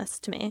spineless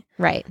to me.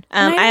 Right.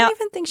 I don't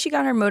even think she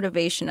got her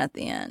motivation at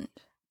the end.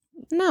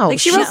 No. Like,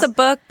 she wrote the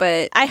book,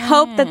 but I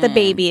hope that the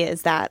baby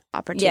is that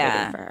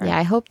opportunity for her. Yeah,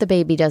 I hope the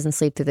baby doesn't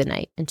sleep through the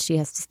night and she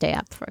has to stay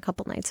up for a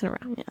couple nights in a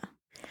row.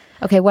 Yeah.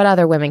 Okay, what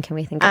other women can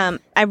we think of?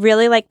 I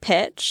really like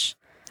Pitch.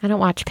 I don't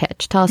watch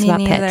Pitch. Tell us about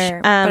Pitch.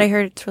 But I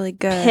heard it's really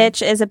good.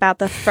 Pitch is about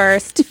the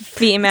first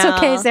female. It's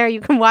okay, Sarah. You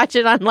can watch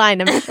it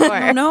online, I'm sure.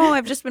 Oh, no,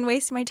 I've just been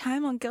wasting my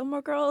time on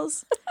Gilmore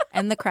Girls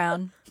and The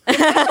Crown.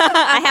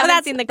 I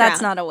haven't seen The Crown.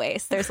 That's not a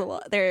waste.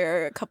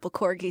 There are a couple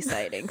corgi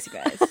sightings, you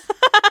guys.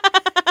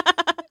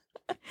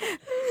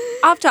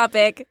 Off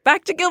topic.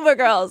 Back to Gilmore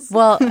Girls.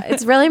 Well,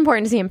 it's really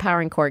important to see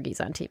empowering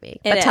corgis on TV.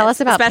 But tell us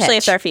about especially Pitch.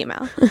 if they're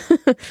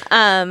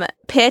female.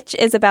 Pitch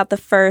is about the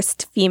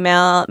first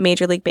female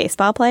Major League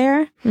Baseball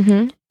player.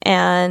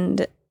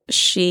 And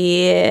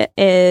she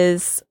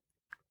is,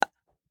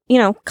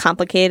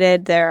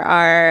 complicated. There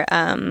are,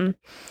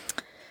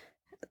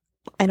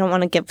 I don't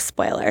want to give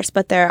spoilers,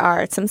 but there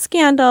are some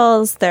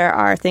scandals. There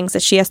are things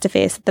that she has to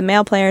face that the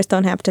male players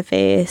don't have to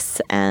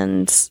face.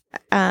 And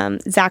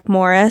Zach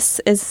Morris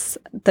is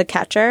the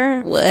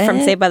catcher from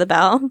Saved by the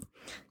Bell,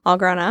 all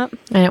grown up.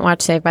 I didn't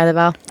watch Saved by the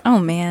Bell. Oh,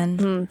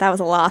 man. That was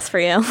a loss for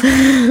you.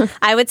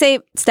 I would say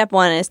step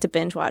one is to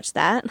binge watch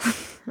that.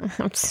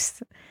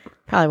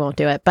 Probably won't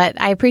do it, but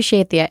I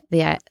appreciate the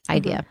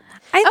idea.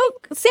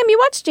 Sam, you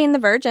watched Jane the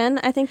Virgin.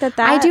 I think that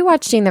I do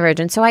watch Jane the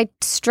Virgin. So I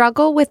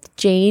struggle with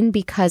Jane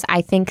because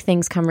I think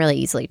things come really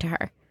easily to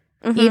her.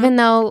 Even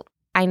though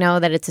I know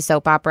that it's a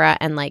soap opera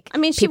and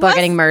people are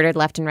getting murdered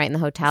left and right in the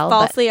hotel.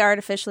 Falsely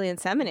artificially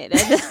inseminated.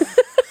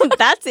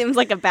 That seems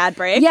like a bad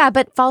break. Yeah,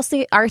 but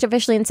falsely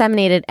artificially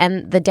inseminated,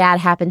 and the dad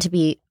happened to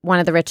be one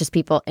of the richest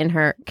people in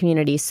her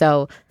community,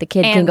 so the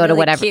kid can go to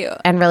whatever. Cute.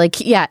 And really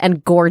cute. Yeah,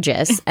 and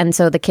gorgeous. And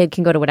so the kid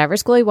can go to whatever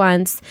school he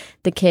wants.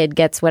 The kid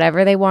gets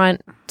whatever they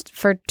want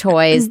for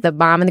toys. The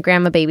mom and the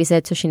grandma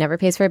babysit, so she never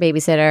pays for a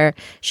babysitter.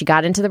 She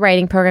got into the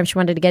writing program she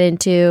wanted to get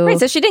into. Right,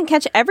 so she didn't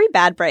catch every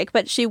bad break,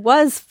 but she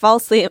was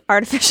falsely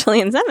artificially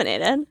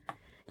inseminated.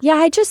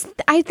 Yeah,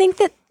 I think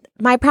that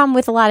my problem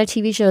with a lot of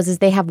TV shows is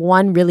they have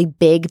one really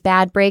big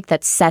bad break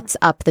that sets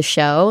up the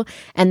show,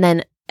 and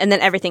then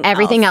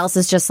everything else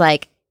is just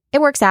like,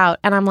 it works out.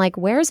 And I'm like,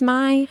 what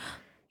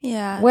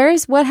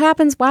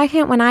happens? Why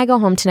can't, when I go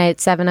home tonight at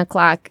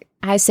 7:00,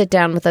 I sit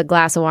down with a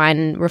glass of wine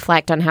and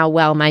reflect on how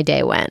well my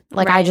day went?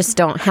 I just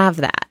don't have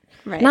that.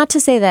 Right. Not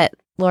to say that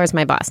Laura's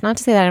my boss. Not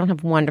to say that I don't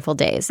have wonderful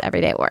days every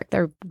day at work.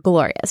 They're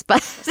glorious.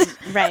 But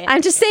right.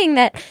 I'm just saying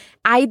that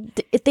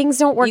things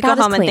don't work out as cleanly. You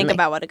go home and think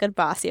about what a good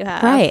boss you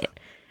have. Right.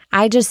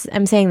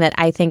 I'm saying that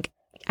I think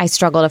I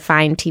struggle to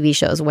find TV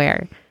shows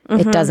where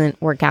it doesn't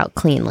work out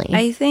cleanly.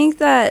 I think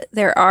that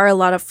there are a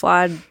lot of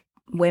flawed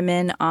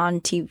women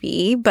on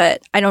TV,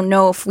 but I don't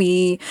know if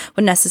we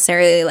would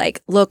necessarily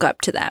look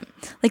up to them.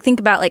 Think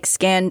about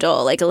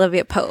Scandal,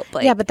 Olivia Pope.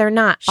 Yeah, but they're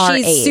not our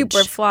age. She's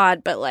super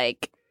flawed, but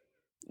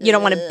you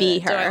don't want to be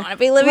her. Do I want to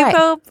be Olivia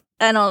Pope?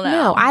 I don't know.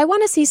 No, I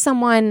want to see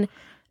someone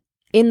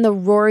in the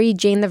Rory,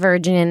 Jane the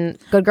Virgin,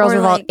 Good Girls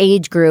Revolt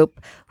age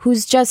group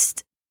who's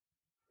just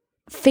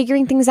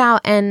figuring things out,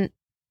 and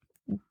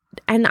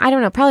I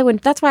don't know, probably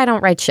wouldn't. That's why I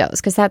don't write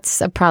shows, because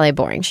that's probably a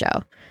boring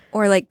show.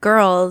 Or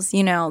girls,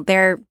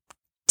 they're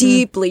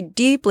deeply,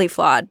 deeply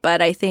flawed,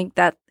 but I think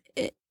that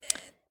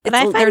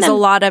there's a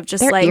lot of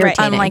just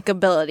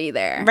unlikability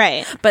there.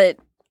 Right. But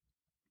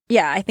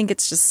yeah, I think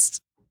it's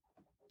just,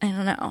 I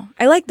don't know.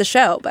 I like the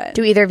show, but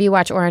do either of you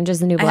watch Orange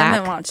is the New Black? I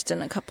haven't watched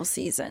in a couple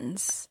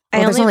seasons.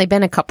 Well, there's only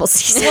been a couple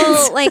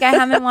seasons. Well, I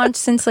haven't watched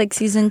since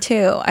season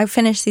 2. I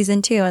finished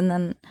season 2, and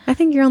then I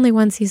think you're only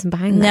one season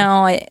behind.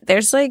 No,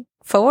 there's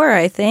 4,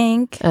 I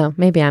think. Oh,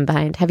 maybe I'm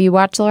behind. Have you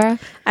watched, Laura?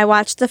 I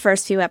watched the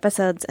first few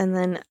episodes, and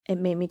then it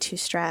made me too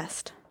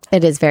stressed.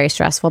 It is very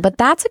stressful, but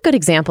that's a good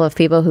example of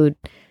people who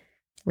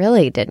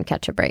really didn't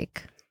catch a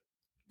break.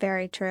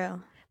 Very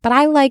true.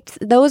 But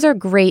those are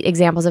great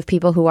examples of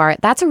people who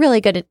that's a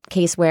really good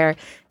case where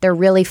they're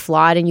really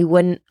flawed, and you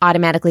wouldn't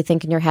automatically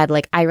think in your head,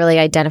 I really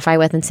identify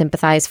with and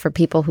sympathize for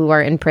people who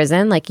are in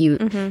prison.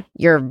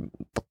 You're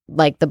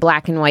the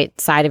black and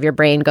white side of your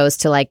brain goes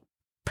to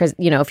prison.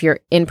 If you're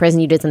in prison,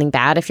 you did something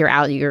bad. If you're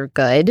out, you're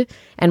good.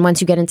 And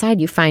once you get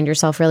inside, you find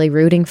yourself really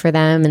rooting for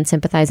them and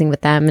sympathizing with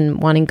them and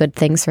wanting good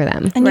things for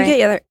them. And you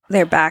get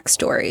their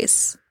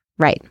backstories.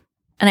 Right.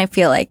 And I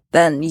feel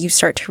then you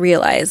start to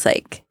realize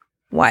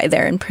why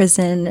they're in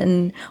prison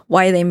and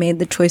why they made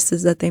the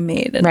choices that they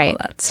made and all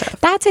that stuff.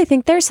 I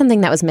think there's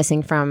something that was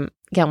missing from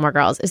Gilmore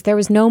Girls is there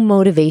was no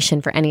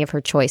motivation for any of her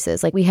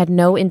choices. We had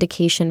no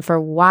indication for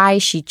why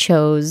she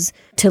chose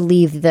to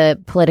leave the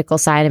political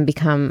side and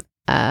become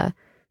a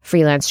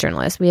freelance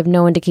journalist. We have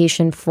no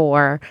indication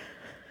for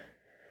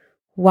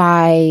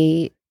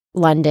why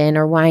London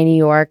or why New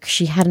York.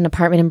 She had an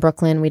apartment in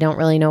Brooklyn. We don't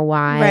really know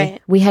why.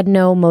 Right. We had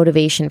no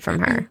motivation from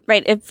her.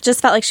 Right. It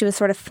just felt like she was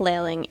sort of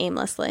flailing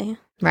aimlessly.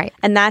 Right.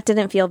 And that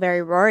didn't feel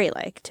very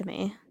Rory-like to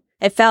me.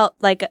 It felt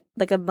like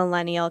a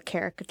millennial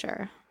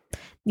caricature.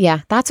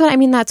 Yeah, that's what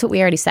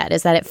we already said,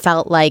 is that it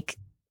felt like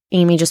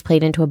Amy just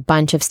played into a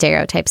bunch of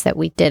stereotypes that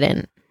we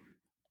didn't,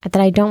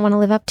 that I don't want to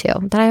live up to,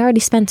 that I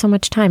already spent so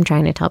much time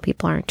trying to tell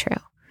people aren't true.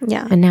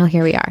 Yeah. And now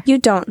here we are. You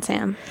don't,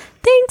 Sam.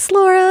 Thanks,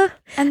 Laura.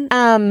 And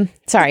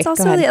sorry. it's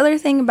also the other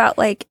thing about,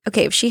 like,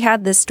 okay, if she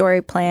had this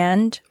story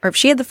planned, or if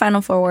she had the final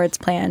 4 words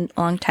planned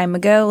a long time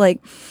ago,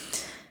 like,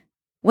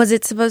 was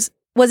it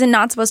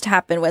not supposed to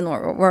happen when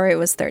Rory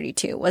was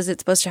 32? Was it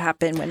supposed to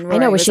happen when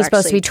Rory was she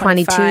supposed to be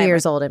 22 25,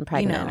 years old and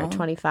pregnant, or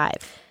 25?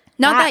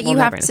 Not that you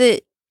have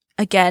to,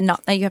 again,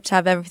 not that you have to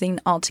have everything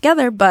all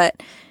together, but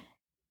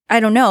I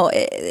don't know.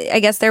 I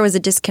guess there was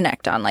a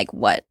disconnect on, like,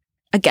 what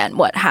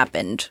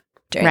happened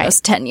during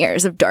those 10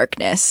 years of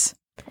darkness.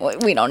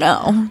 We don't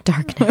know.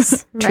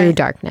 Darkness. True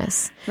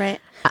darkness. Right.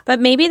 But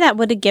maybe that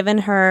would have given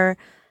her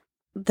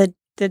the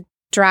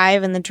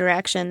drive and the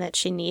direction that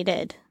she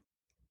needed.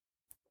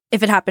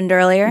 If it happened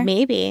earlier?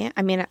 Maybe.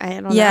 I mean, I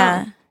don't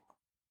know.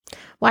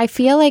 Well, I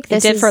feel like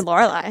this did for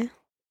Lorelai.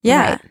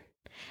 Yeah. Right.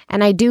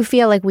 And I do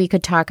feel like we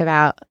could talk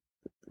about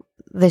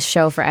this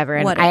show forever.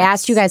 And I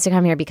asked you guys to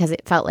come here because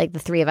it felt like the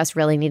three of us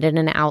really needed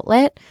an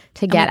outlet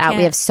to get out.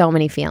 We have so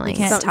many feelings.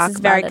 We can't talk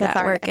about it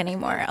at work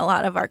anymore. A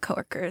lot of our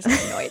coworkers are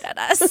annoyed at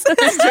us.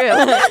 It's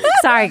true.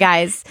 Sorry,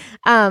 guys.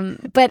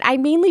 But I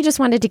mainly just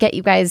wanted to get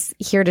you guys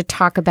here to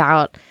talk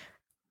about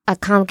a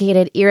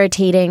complicated,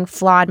 irritating,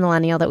 flawed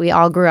millennial that we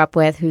all grew up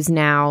with, who's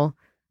now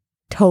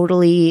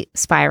totally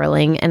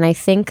spiraling. And I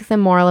think the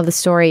moral of the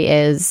story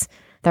is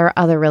there are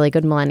other really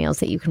good millennials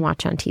that you can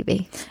watch on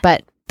TV.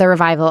 But the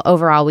revival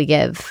overall, we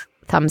give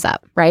thumbs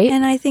up, right?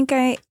 And I think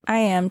I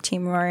am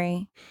Team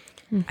Rory.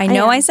 I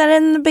know I said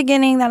it in the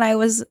beginning that I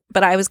was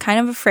kind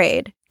of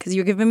afraid because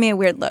you're giving me a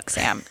weird look,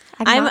 Sam.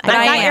 I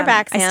got your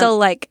back, Sam. I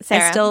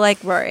still like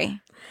Rory.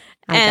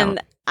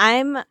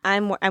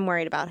 I'm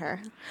worried about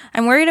her.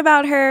 I'm worried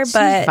about her,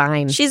 but she's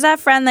fine. She's that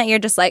friend that you're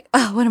just like,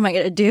 oh, what am I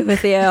going to do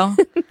with you?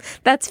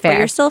 That's fair. But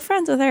you're still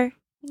friends with her.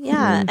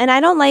 Yeah, and I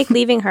don't like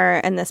leaving her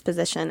in this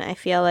position. I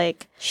feel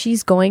like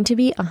she's going to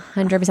be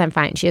 100%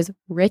 fine. She has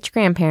rich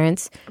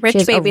grandparents. Rich she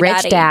has baby a rich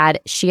daddy. dad.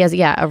 She has,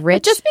 a rich...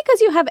 But just because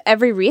you have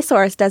every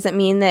resource doesn't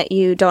mean that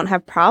you don't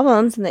have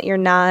problems and that you're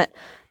not,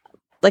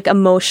 like,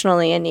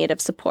 emotionally in need of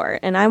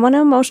support. And I want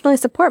to emotionally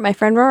support my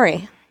friend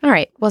Rory. All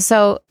right. Well,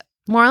 so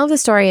moral of the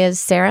story is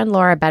Sarah and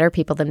Laura are better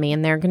people than me,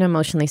 and they're going to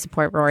emotionally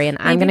support Rory, and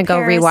I'm going to go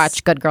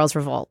rewatch Good Girls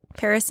Revolt.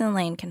 Paris and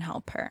Lane can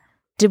help her.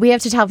 Did we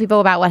have to tell people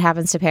about what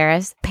happens to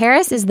Paris?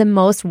 Paris is the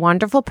most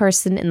wonderful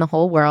person in the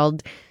whole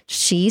world.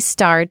 She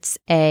starts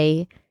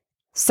a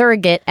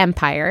surrogate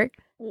empire.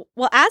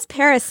 Well, as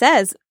Paris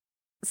says,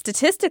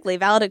 statistically,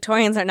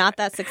 valedictorians are not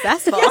that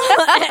successful.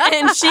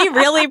 And she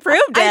really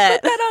proved it. I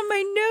put that on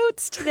my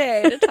notes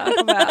today to talk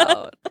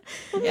about.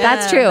 Yeah,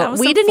 that's true.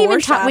 We didn't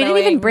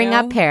even bring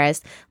up Paris.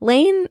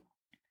 Lane,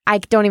 I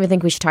don't even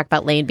think we should talk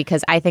about Lane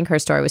because I think her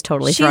story was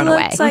totally thrown away.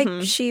 She looks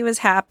like she was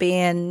happy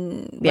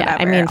and whatever. Yeah,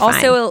 I mean, fine.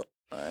 Also,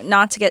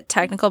 not to get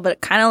technical, but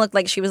it kind of looked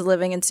like she was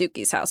living in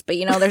Suki's house. But,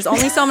 there's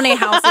only so many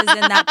houses in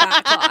that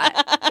back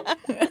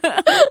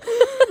lot.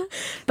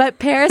 But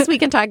Paris we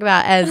can talk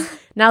about as,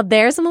 now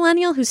there's a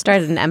millennial who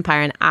started an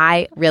empire, and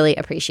I really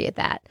appreciate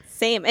that.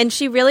 Same. And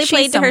she really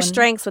played to her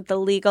strengths with the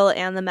legal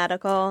and the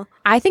medical.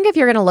 I think if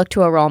you're going to look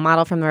to a role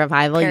model from the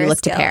revival, you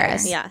look to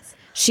Paris. Yes.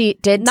 She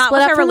did not split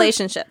with up her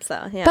relationships,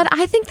 though. Yeah. But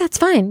I think that's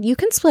fine. You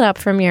can split up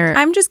from your...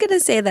 I'm just going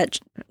to say that,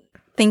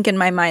 think in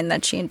my mind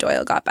that she and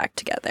Doyle got back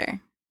together.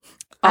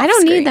 I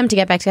don't need them to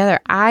get back together.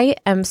 I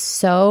am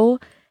so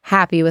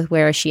happy with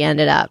where she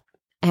ended up.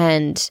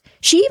 And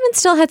she even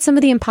still had some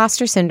of the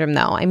imposter syndrome,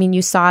 though. I mean,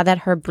 you saw that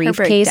her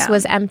briefcase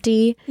was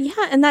empty.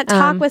 Yeah, and that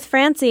talk with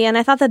Francie, and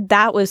I thought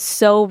that was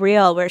so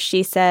real, where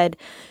she said,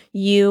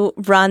 you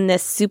run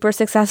this super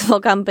successful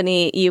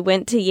company, you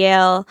went to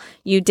Yale,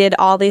 you did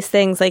all these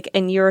things, like,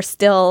 and you're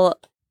still...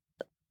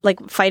 like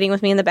fighting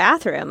with me in the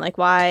bathroom. Like,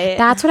 why?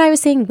 That's what I was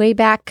saying way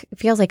back, it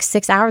feels like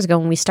 6 hours ago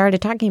when we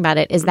started talking about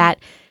it, is that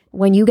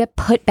when you get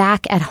put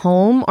back at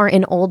home or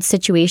in old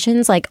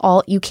situations, like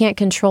you can't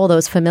control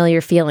those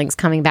familiar feelings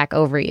coming back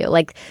over you.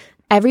 Like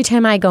every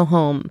time I go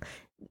home,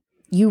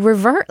 you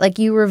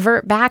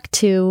revert back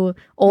to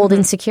old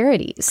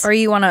insecurities. Or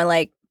you want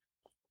to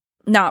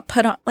not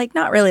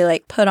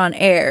really put on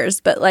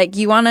airs, but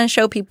you want to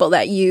show people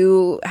that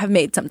you have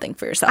made something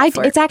for yourself.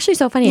 It's actually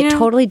so funny. It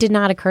totally did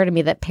not occur to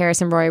me that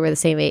Paris and Rory were the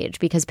same age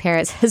because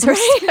Paris has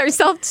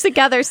herself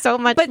together so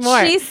much more.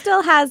 But she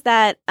still has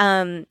that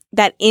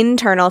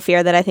internal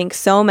fear that I think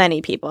so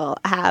many people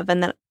have,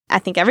 and that I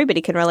think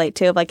everybody can relate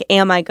to. Of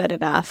am I good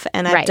enough?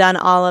 And I've done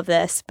all of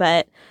this,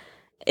 but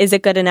is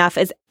it good enough?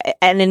 At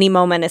any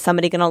moment is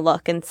somebody going to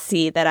look and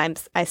see that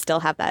I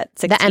still have that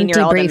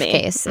 16-year-old the empty in me?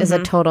 briefcase is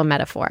a total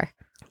metaphor.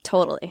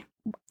 Totally.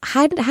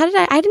 how did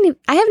I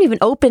haven't even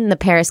opened the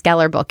Paris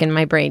Geller book in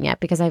my brain yet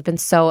because I've been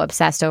so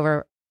obsessed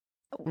over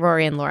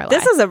Rory and Lorelai.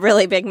 This is a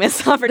really big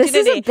missed opportunity.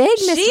 This is a big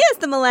She is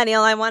the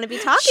millennial I want to be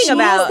talking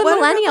about. She is the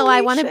millennial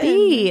I want to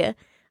be.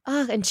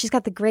 Oh, and she's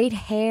got the great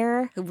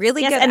hair.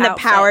 Really good and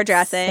outfits. the power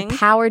dressing. The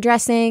power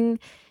dressing.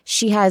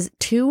 She has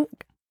 2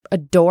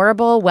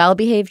 adorable,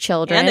 well-behaved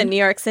children. And a New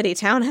York City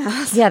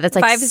townhouse. Yeah, that's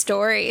like 5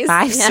 stories.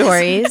 5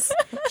 stories.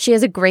 She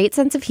has a great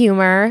sense of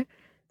humor.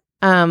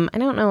 I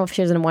don't know if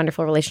she has a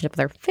wonderful relationship with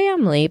her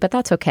family, but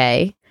that's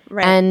okay.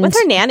 Right. And with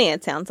her nanny,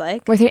 it sounds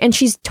like. And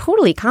she's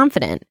totally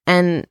confident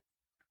and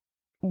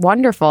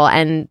wonderful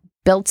and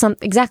built an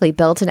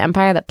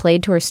empire that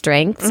played to her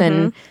strengths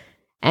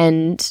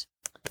and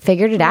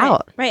figured it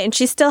out. Right. And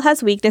she still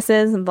has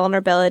weaknesses and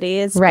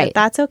vulnerabilities. Right. But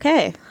that's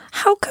okay.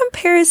 How come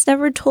Paris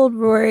never told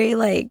Rory,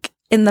 like,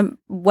 in the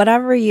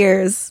whatever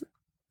years,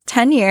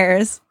 10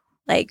 years,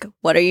 like,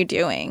 what are you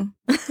doing?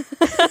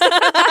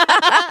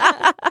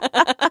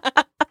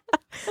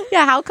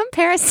 Yeah, how come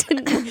Paris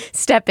didn't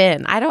step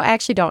in? I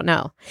actually don't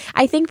know.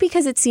 I think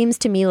because it seems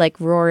to me like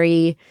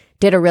Rory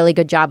did a really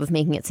good job of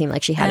making it seem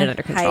like she had it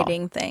under control.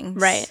 Hiding things.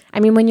 Right. I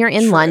mean, when you're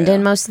in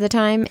London most of the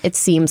time, it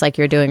seems like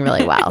you're doing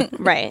really well.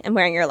 Right. And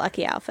wearing your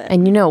lucky outfit.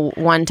 And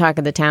one talk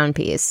of the town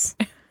piece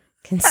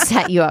can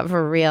set you up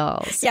for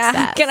real success.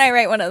 Yeah. Can I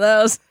write one of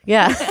those?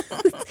 Yeah.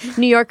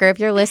 New Yorker, if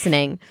you're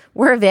listening,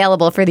 we're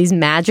available for these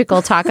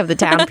magical talk of the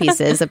town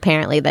pieces,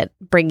 apparently, that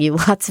bring you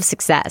lots of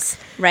success.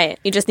 Right.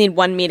 You just need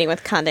one meeting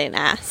with Condé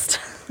Nast.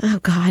 Oh,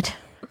 God.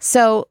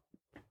 So,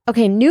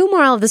 okay, new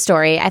moral of the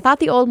story. I thought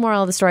the old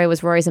moral of the story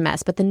was Rory's a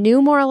mess, but the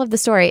new moral of the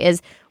story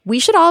is we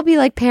should all be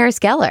like Paris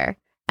Geller.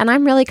 And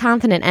I'm really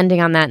confident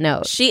ending on that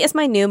note. She is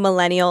my new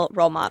millennial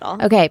role model.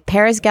 Okay,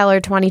 Paris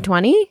Geller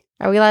 2020?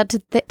 Are we allowed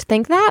to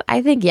think that?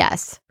 I think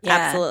yes. Yeah.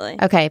 Absolutely.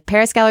 Okay,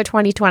 Paris Geller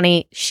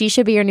 2020. She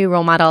should be your new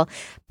role model.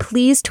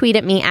 Please tweet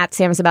at me at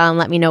 @SamIsabel and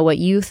let me know what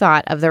you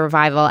thought of the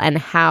revival and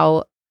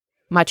how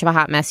much of a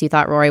hot mess you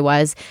thought Rory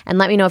was. And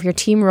let me know if you're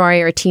Team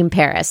Rory or Team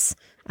Paris.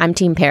 I'm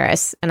Team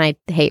Paris, and I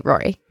hate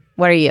Rory.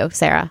 What are you,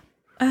 Sarah?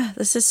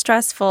 This is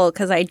stressful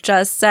because I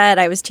just said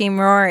I was Team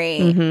Rory.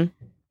 Mm-hmm.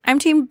 I'm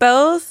Team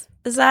both.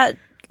 Is that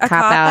a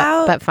cop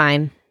out? But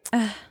fine.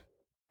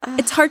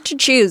 It's hard to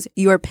choose.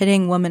 You are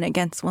pitting woman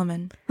against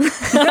woman.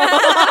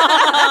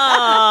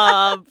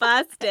 Oh,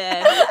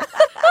 busted.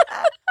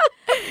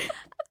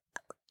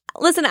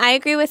 Listen, I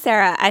agree with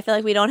Sarah. I feel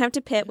like we don't have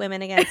to pit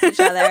women against each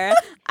other.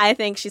 I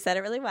think she said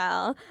it really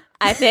well.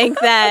 I think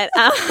that,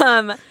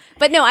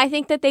 but no, I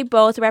think that they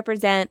both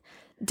represent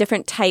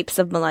different types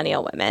of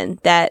millennial women,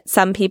 that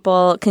some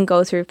people can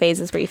go through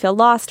phases where you feel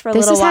lost for a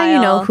little while. This is how you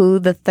know who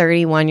the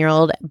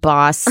 31-year-old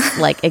boss,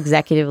 like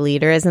executive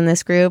leader is in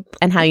this group,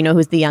 and how you know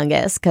who's the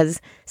youngest, because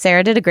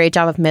Sarah did a great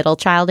job of middle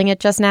childing it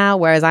just now,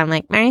 whereas I'm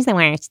like, Mary's the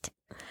worst.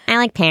 I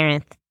like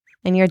Paris.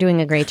 And you're doing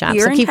a great job.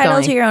 You're so keep entitled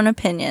going. to your own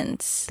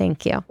opinions.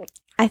 Thank you.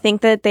 I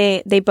think that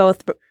they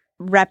both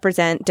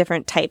represent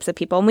different types of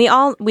people. And we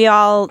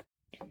all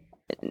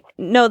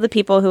know the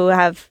people who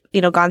have,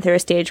 gone through a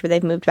stage where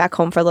they've moved back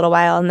home for a little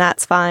while and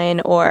that's fine,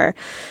 or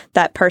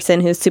that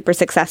person who's super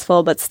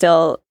successful but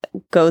still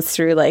goes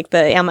through like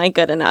the am I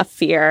good enough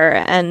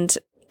fear. And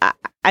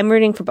I'm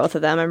rooting for both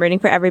of them. I'm rooting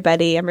for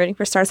everybody. I'm rooting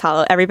for Stars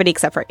Hollow, everybody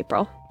except for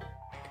April.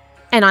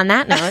 And on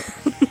that note,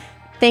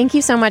 thank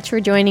you so much for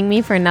joining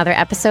me for another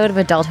episode of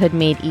Adulthood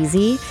Made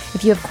Easy.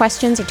 If you have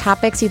questions or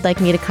topics you'd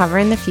like me to cover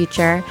in the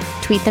future,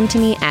 tweet them to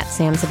me at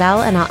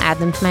 @SamIsabel and I'll add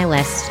them to my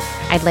list.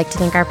 I'd like to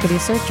thank our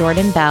producer,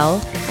 Jordan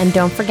Bell. And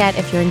don't forget,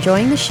 if you're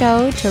enjoying the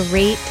show, to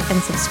rate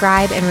and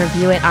subscribe and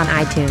review it on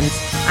iTunes.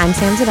 I'm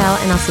Sam Zabel,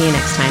 and I'll see you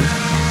next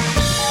time.